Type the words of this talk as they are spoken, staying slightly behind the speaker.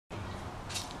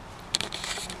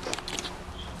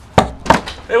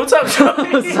Hey, what's up,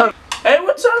 Joey? What's up? Hey,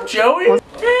 what's up, Joey?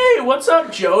 Hey, what's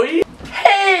up, Joey?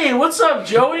 Hey, what's up,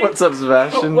 Joey? What's up,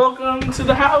 Sebastian? Welcome to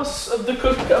the house of the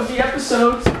cook of the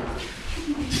episode.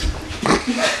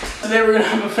 Today we're gonna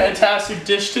have a fantastic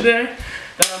dish today,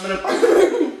 and I'm gonna.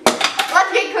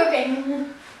 Let's get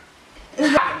cooking.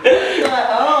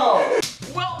 Oh.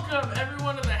 Welcome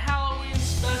everyone to the Halloween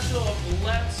special of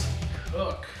Let's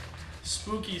Cook.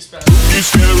 Spooky special.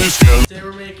 Today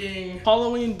we're making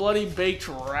Halloween bloody baked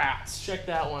rats. Check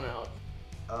that one out.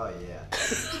 Oh yeah.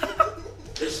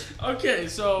 Okay,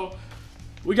 so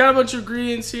we got a bunch of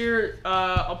ingredients here.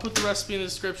 I'll put the recipe in the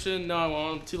description. No, I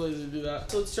won't. I'm too lazy to do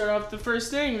that. So let's start off with the first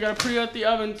thing. We gotta preheat the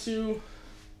oven to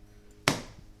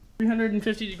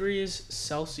 350 degrees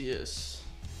Celsius.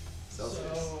 So,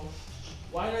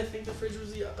 why did I think the fridge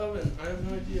was the oven? I have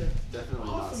no idea. Definitely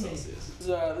not Celsius. This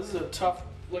is a tough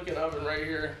looking oven right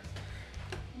here.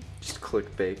 Just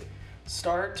click bake.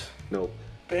 Start. Nope.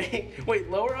 Bake. Wait,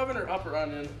 lower oven or upper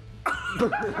onion?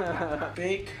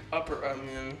 Bake upper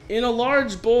onion. In a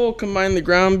large bowl, combine the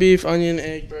ground beef, onion,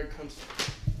 egg, breadcrumbs.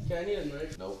 Okay, I need a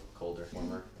knife. Nope. Colder.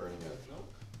 Warmer. Burning it.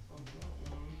 Nope.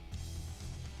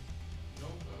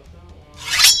 Nope, not that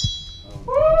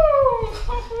one.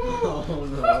 Oh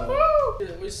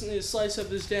no. We just need to slice up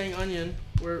this dang onion.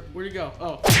 Where'd it go?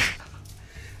 Oh.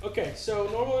 Okay, so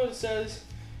normally what it says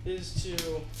is to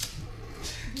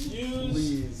use.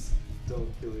 Please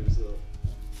don't kill yourself.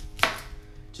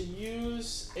 To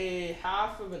use a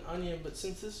half of an onion, but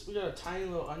since we got a tiny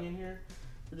little onion here,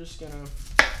 we're just gonna.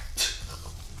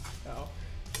 Ow.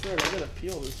 Right, I gotta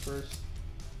peel this first.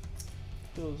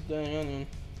 Peel this dang onion.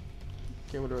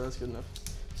 Okay, whatever, that's good enough.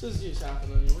 It says use half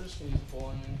an onion. We're just gonna use a full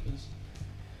onion because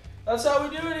that's how we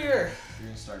do it here. You're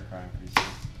gonna start crying pretty soon.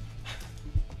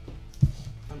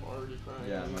 I'm already crying.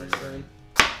 Yeah, I'm already crying.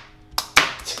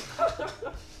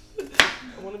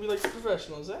 I want to be like the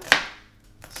professionals, eh?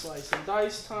 Slice and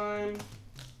dice time.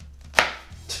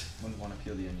 Wouldn't want to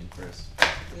peel the onion first.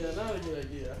 Yeah, not a good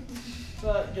idea.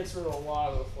 That gets rid of a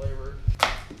lot of the flavor.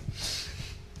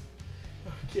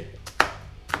 Okay.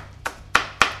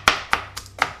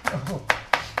 Oh.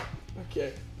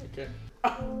 Okay.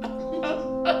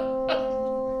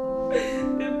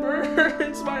 It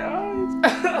burns my eyes.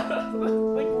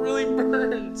 Like really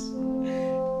burns.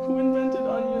 Who invented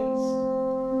onions?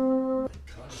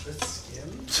 Gosh, that's skin.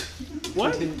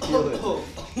 What? He didn't peel it.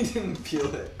 He didn't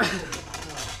peel it.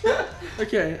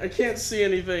 Okay, I can't see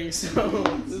anything, so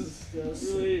this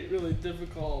is really, really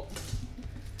difficult.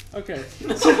 Okay,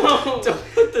 so Don't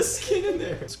put the skin in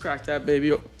there. let's crack that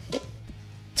baby open.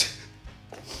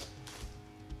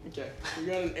 Okay, we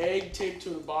got an egg taped to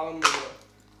the bottom of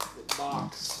the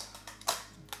box.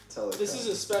 This is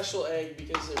a special egg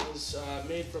because it was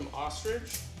made from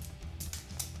ostrich,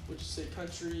 which is a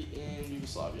country in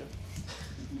Yugoslavia.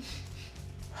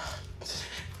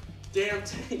 Damn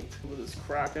tape. With this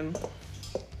cracking.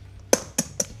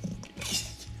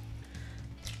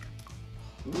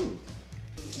 Ooh.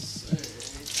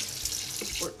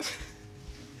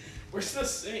 Where's the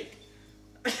sink?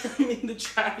 I mean the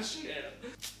trash can.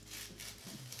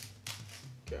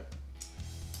 Okay.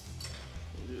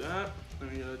 We'll do that. Then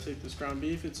we gotta take this ground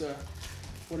beef. It's a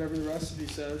whatever the recipe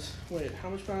says. Wait, how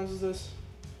much pounds is this?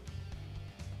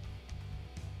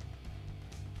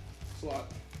 It's a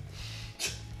lot.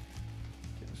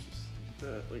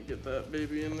 Get that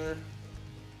baby in there.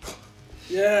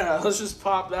 Yeah, let's just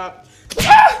pop that.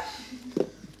 Ah!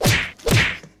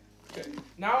 Okay,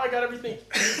 now I got everything.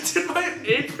 Did my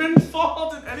apron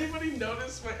fall? Did anybody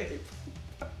notice my apron?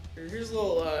 Here's a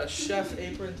little chef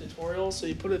apron tutorial. So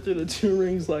you put it through the 2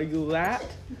 rings like that.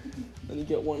 Then you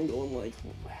get one going like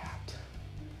that.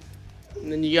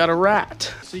 And then you got a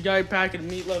rat. So you got your packet of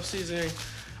meatloaf seasoning.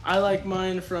 I like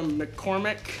mine from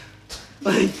McCormick.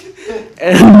 Like,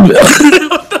 and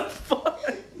what the fuck?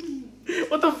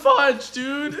 What the fudge,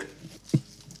 dude?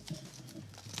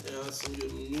 Yeah, that's some good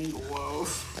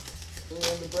meatloaf. And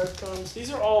then the breadcrumbs.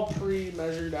 These are all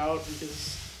pre-measured out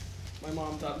because my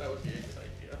mom thought that would be a good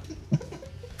idea.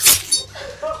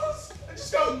 I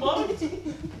just got mugged.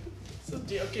 So,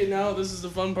 okay, now this is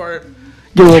the fun part.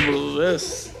 Get over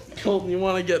this. Colton, you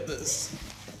want to get this.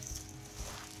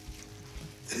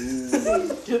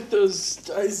 Get those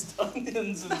diced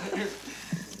onions in there.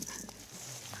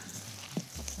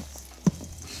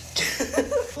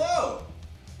 Hello!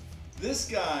 This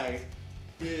guy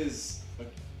is a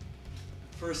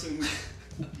person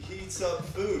who heats up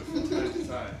food from time to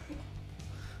time.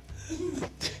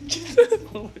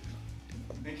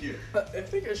 Thank you. I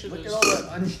think I should Look have at all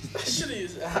that onion. I should have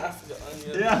used half the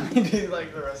onion. Yeah, maybe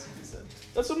like the recipe said.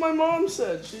 That's what my mom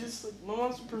said. She's like, my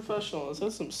mom's a professional. Is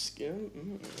that some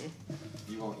skin?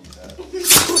 You won't eat that.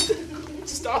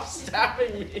 Stop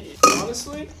stabbing me.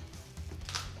 Honestly,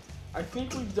 I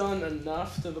think we've done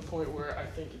enough to the point where I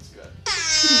think it's good.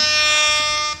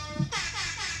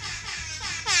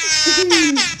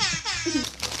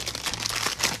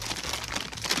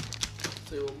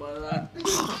 Say a little bite of that.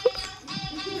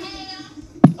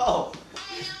 Oh.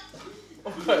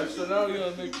 Okay, so now we're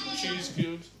gonna make some cheese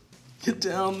cubes. Get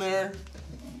down there.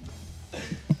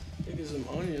 Get some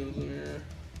onions in here.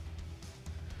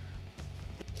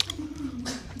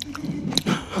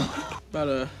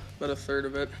 About a third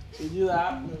of it. So we do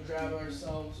that, we're gonna grab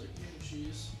ourselves a cube of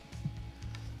cheese.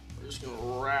 We're just gonna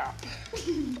wrap.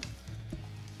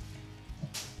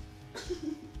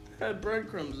 Had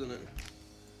breadcrumbs in it.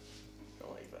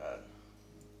 Don't like that.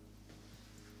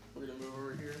 We're gonna move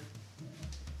over here.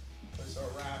 Place our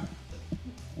wrap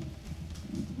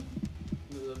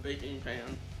into the baking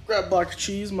pan. Grab block of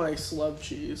cheese. Mice love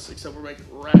cheese, except we're making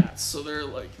rats, so they're a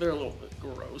little bit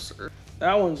grosser.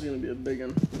 That one's gonna be a big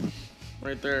one,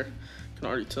 right there. Can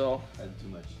already tell. Had too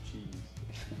much cheese.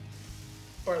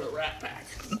 Part of the rat pack.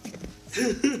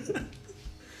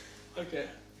 Okay,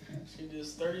 just gonna do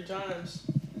this 30 times.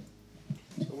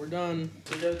 So we're done.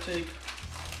 So we gotta take.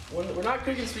 We're not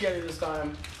cooking spaghetti this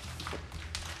time.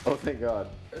 Oh, thank God.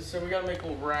 So we gotta make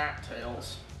little rat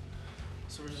tails.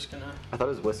 So we're just gonna. I thought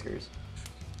it was whiskers.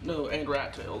 No, and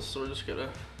rat tails. So we're just gonna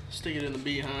stick it in the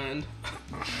behind.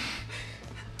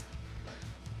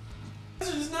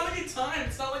 There's not a good time.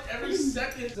 It's not like every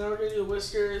second. Now we're gonna do the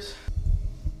whiskers.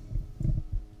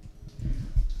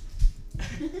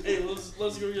 Hey, let's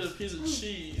go get a piece of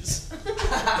cheese.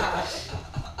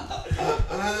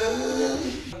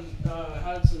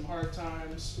 Had some hard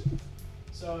times,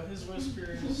 so his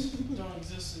whiskers don't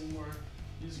exist anymore.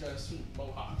 These guys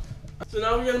mohawk. So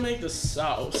now we're gonna make the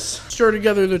sauce. Stir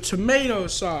together the tomato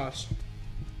sauce,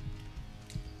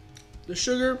 the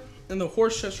sugar, and the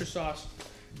Worcestershire sauce,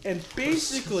 and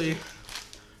basically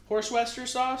Worcestershire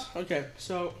sauce. Okay,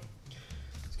 so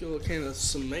let's get a little can of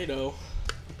tomato.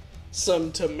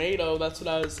 Some tomato. That's what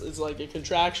I was. It's like a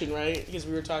contraction, right? Because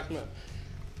we were talking about.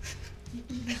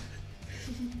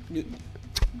 Did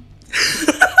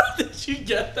you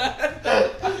get that?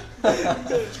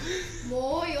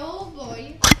 Boy, oh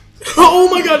boy. Oh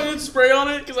my God! Did it spray on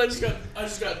it? Because I just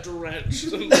got drenched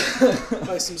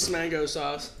by some mango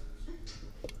sauce.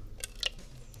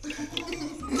 Okay,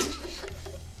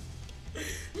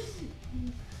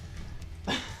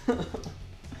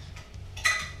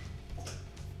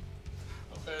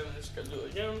 then I just gotta do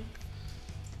it again.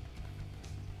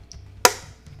 I'm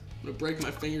gonna break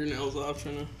my fingernails off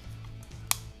trying to.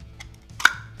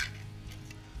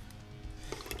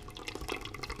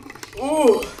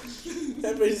 Ooh!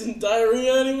 That isn't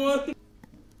diarrhea, anyone?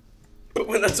 But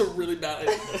when that's a really bad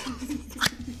idea.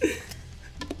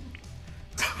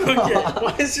 Okay,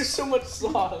 why is there so much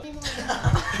sauce?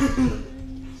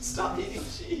 Stop eating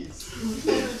cheese.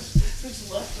 It's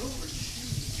leftover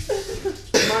cheese.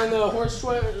 Mine the horse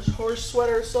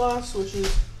sweater sauce, which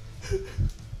is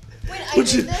Wait, I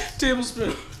did this?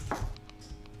 tablespoon.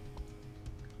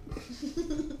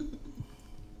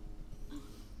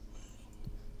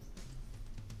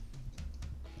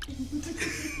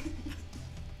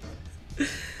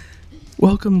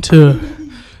 Welcome to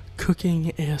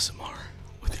Cooking ASMR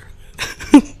with your.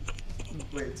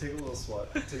 Wait, take a little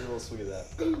swat. Take a little swig of that.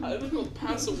 I think it'll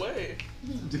pass away.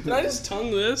 Can I just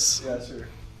tongue this? Yeah, sure.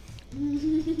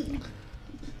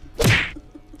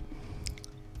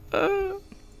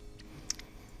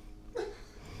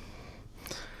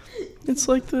 It's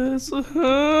like this.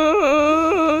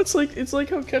 It's like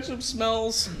how ketchup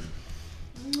smells,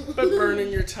 but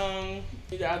burning your tongue. You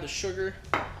need to add the sugar.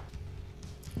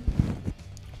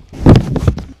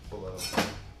 Below.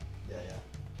 Yeah.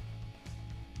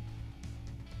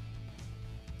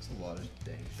 It's a lot of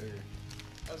dang sugar.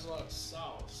 That's a lot of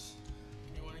sauce.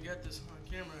 You want to get this on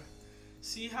camera.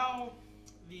 See how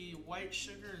the white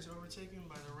sugar is overtaken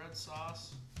by the red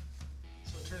sauce?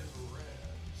 So it turns red.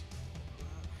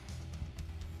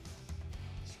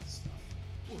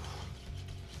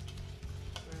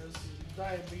 There's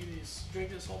diabetes.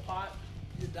 Drink this whole pot,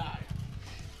 you die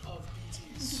of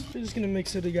BTs. We're just gonna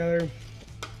mix it together.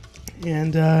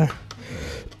 And okay.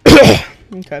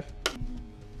 I'll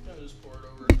just pour it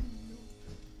over.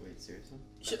 Wait, seriously?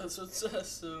 Yeah, that's what it says,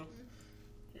 so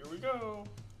here we go.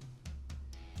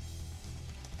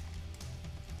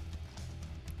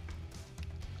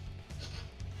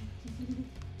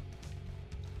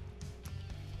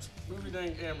 Movie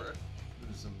dang camera.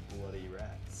 Some bloody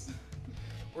rats.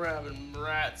 We're having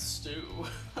rat stew.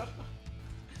 Do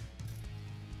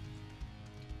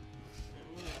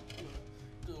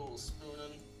a little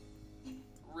spooning.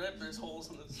 Rip, there's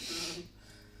holes in the spoon.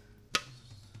 If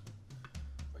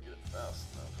I get it fast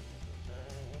enough.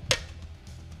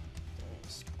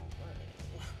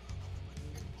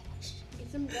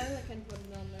 Get some garlic and put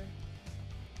it on there.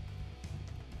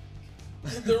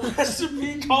 The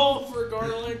recipe called for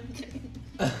garlic.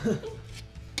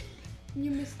 You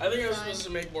missed. I think I was supposed to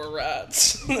make more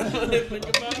rats. Think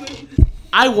about it.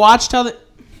 I watched how they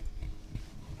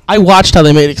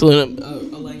made a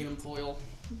aluminum foil.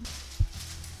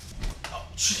 Oh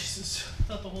Jesus! I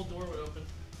thought the whole door would open.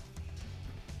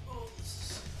 Oh,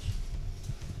 this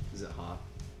Is it hot?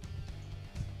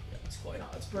 yeah, it's quite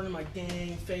hot. It's burning my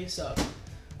dang face up.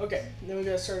 Okay, then we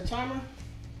gotta start a timer.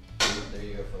 There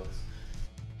you go, folks.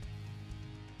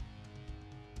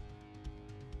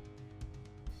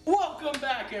 Welcome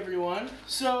back, everyone.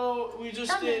 So we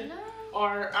just did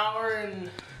our hour and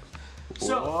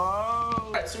so.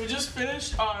 Alright, so we just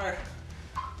finished our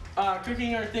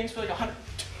cooking our things for like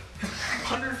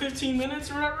 115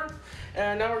 minutes or whatever,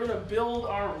 and now we're gonna build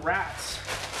our rats.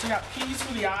 So we got peas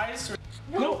for the eyes.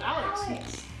 No,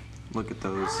 Alex. Look at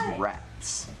those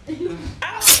rats.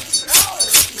 Alex.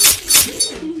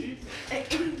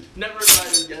 Never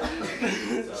invited again.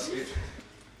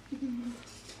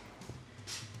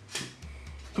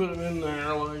 Put them in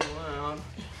there while you're around.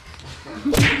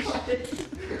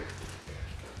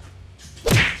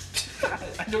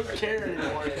 I don't care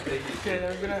anymore. Okay,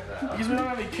 because we don't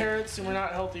have any carrots and we're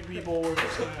not healthy people, we're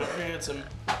just gonna get some.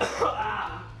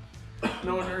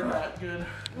 No one heard that. Good.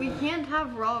 We can't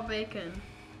have raw bacon.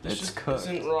 This It's just cooked.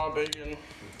 isn't raw bacon.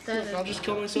 That I'll is. just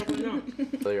kill myself right now.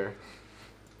 Clear.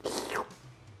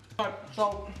 Alright,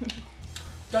 so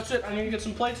that's it. I need to get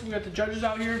some plates. We got the judges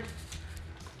out here.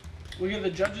 We get the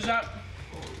judges out.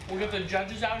 We get the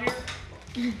judges out here.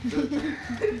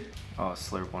 Oh,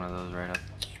 slurp one of those right up.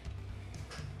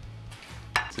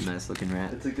 It's a nice looking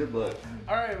rat. It's a good look.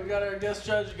 All right, we got our guest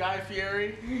judge Guy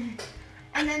Fieri,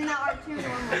 And then the R2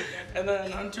 normal. and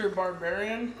then Hunter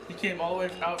Barbarian. He came all the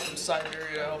way out from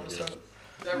Siberia to help us out.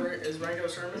 Is Rango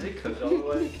Sherman? Is it cooked all the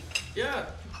way? Yeah.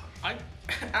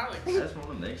 Alex. I just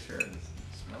want to make sure it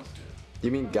smells good.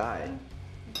 You mean Guy?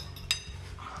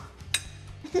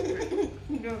 Go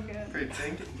good. Pretty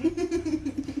pink.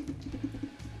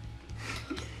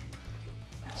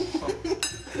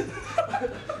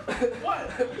 What?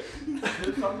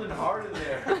 There's something hard in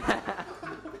there.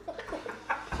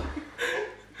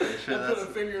 I put a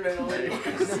fingernail in. What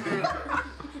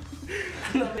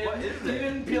is You it?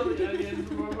 didn't peel the onion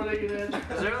before putting it in.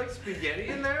 Is there like spaghetti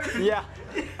in there? Yeah.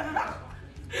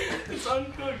 It's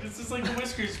uncooked. It's just like the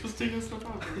whiskers. You're supposed to take this stuff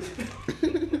out.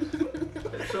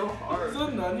 It's so hard. Is that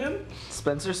an onion?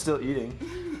 Spencer's still eating.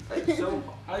 It's so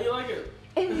How do you like it?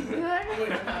 It's good.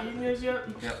 Wait, have you eaten yours yet?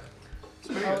 Yep.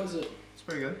 How is it? It's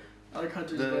pretty good. I like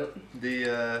Hunter's The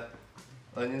bit.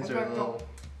 onions are a little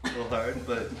hard,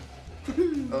 but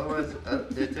otherwise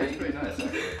it tastes pretty nice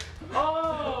actually.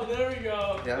 Oh, there we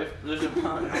go. Yeah. There's some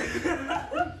hard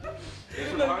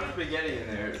spaghetti in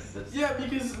there. That's, Yeah,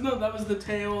 because no, that was the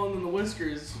tail and then the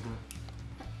whiskers.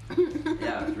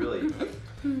 yeah, it's really.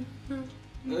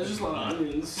 There's just a lot of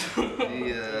onions.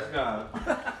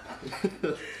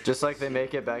 Just like they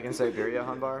make it back in Siberia,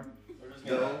 Hunbar.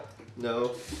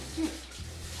 No.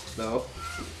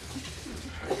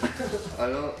 I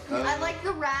don't. I like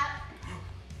the rat.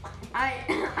 I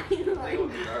like.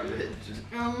 Garbage.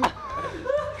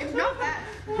 It's not bad.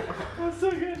 That's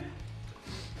so good.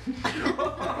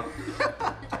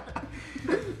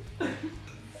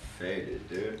 Faded,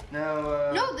 dude.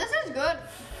 Now. No, this is good.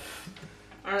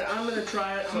 Alright, I'm gonna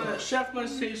try it. Chef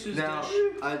must taste his Now, dish.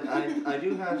 I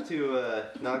do have to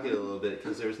knock it a little bit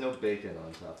because there's no bacon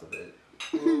on top of it.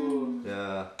 Ooh.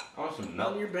 Yeah. Awesome.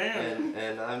 On your band.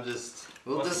 And I'm just a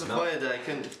little What's the disappointed that I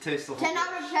couldn't taste the whole 10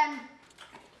 out of 10.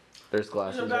 There's There's a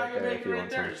glasses bag right of there if bacon you right want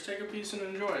there. some. Just take a piece and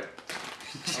enjoy.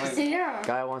 Yeah.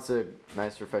 Guy wants a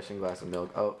nice refreshing glass of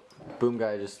milk. Oh, Boom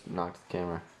Guy just knocked the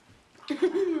camera.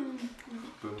 Boom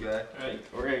guy. Alright,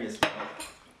 we're gonna get started.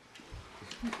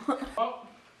 Oh.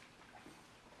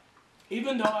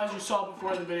 Even though, as you saw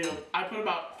before in the video, I put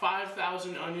about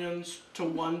 5,000 onions to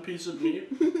one piece of meat.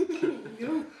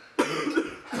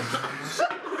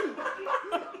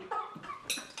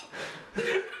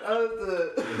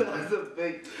 That's a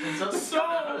big. So,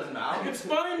 it's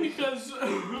funny because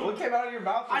What came out of your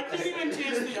mouth? I couldn't even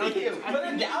taste the onions. I Put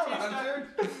couldn't it down, taste that. Hunter.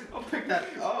 I'll pick that.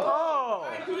 Oh. Oh!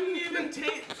 I couldn't even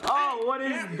taste. Oh, what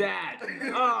is that?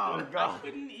 Oh I god.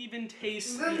 couldn't even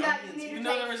taste the Boom guy, onions, you need even to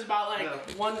though there was about like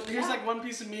here's like one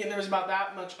piece of meat and there was about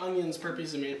that much onions per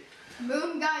piece of meat.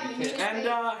 Boom guy, you need to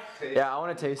And Yeah, I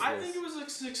want to taste I this. think it was a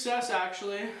success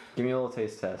actually. Give me a little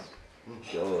taste test.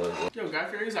 Yo, Guy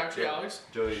Fieri's actually Alex.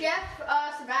 Joey. Chef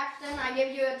SaBashMan, I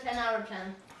give you a 10 out of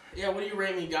 10. Yeah, what do you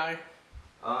rate me, Guy?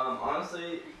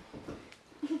 Honestly,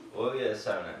 we'll get a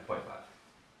 7.5.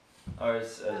 Or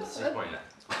it's 6.9.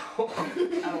 Out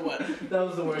of what? That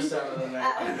was the worst out of the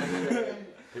night.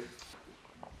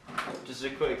 Just a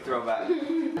quick throwback.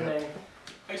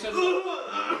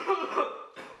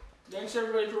 Thanks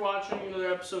everybody for watching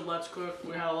another episode of Let's Cook.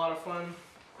 We had a lot of fun.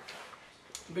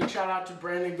 Big shout out to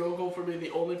Brandon Gogol for being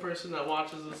the only person that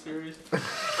watches this series.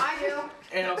 I do.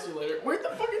 And I'll see you later. Where'd the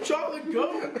fucking chocolate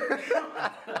go?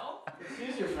 Hell?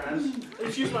 Excuse your French.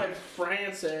 Excuse my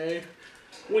France, eh?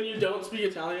 When you don't speak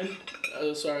Italian.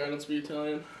 Sorry, I don't speak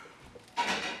Italian.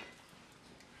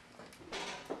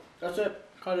 That's it.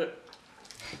 Cut it.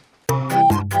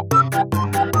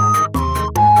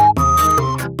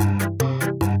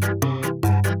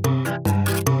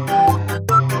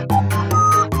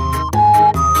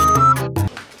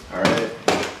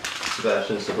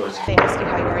 Sebastian's supposed to. They ask you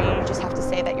how you are, you just have to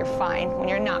say that you're fine when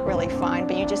you're not really fine,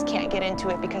 but you just can't get into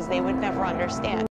it because they would never understand.